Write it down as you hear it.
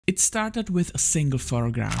It started with a single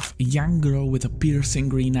photograph, a young girl with a piercing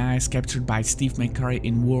green eyes captured by Steve McCurry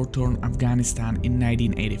in war-torn Afghanistan in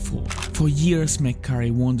 1984. For years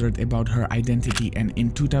McCurry wondered about her identity, and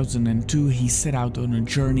in 2002 he set out on a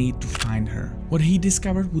journey to find her. What he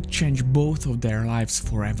discovered would change both of their lives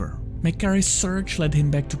forever. McCurry's search led him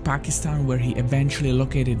back to Pakistan, where he eventually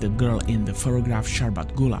located the girl in the photograph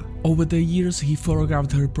Sharbat Gula. Over the years he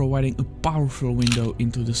photographed her, providing a powerful window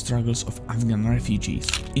into the struggles of Afghan refugees.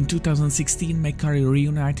 In 2016 McCurry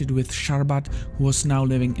reunited with Sharbat, who was now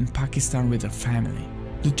living in Pakistan with her family.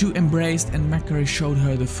 The two embraced and McCurry showed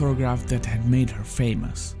her the photograph that had made her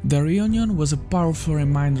famous. The reunion was a powerful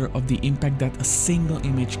reminder of the impact that a single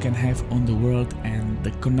image can have on the world and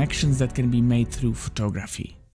the connections that can be made through photography.